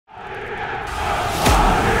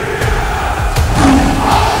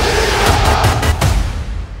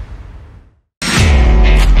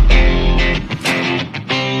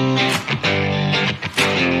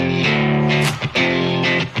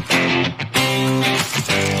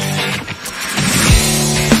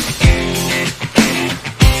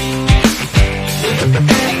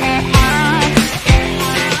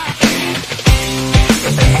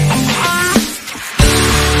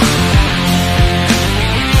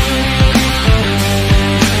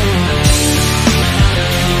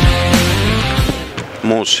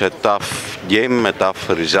comes a tough game, a tough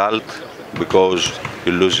result, because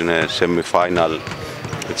you lose in a semi-final.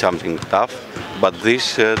 It's something tough, but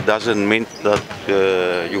this doesn't mean that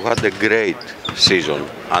you had a great season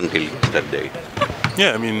until yesterday.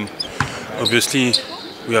 Yeah, I mean, obviously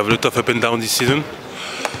we have a lot of up and down this season.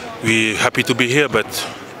 We're happy to be here, but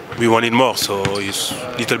we wanted more, so it's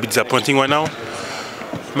a little bit disappointing right now.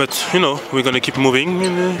 But you know, we're gonna keep moving,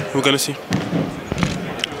 and we're gonna see.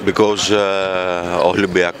 Because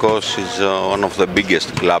Olympiacos is one of the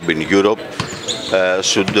biggest clubs in Europe,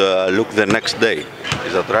 should look the next day.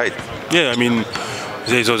 Is that right? Yeah, I mean,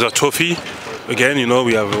 there's other trophy. Again, you know,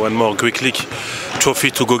 we have one more Greek League trophy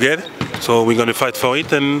to go get. So we're going to fight for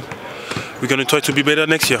it, and we're going to try to be better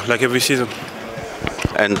next year, like every season.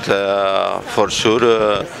 And for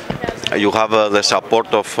sure, you have the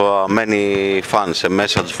support of many fans. A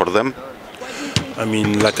message for them? I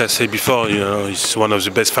mean, like I said before, you know, it's one of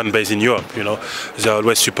the best fan base in Europe. You know, they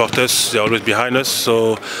always support us, they're always behind us.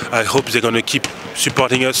 So I hope they're going to keep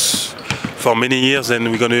supporting us for many years,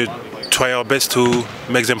 and we're going to try our best to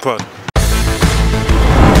make them proud.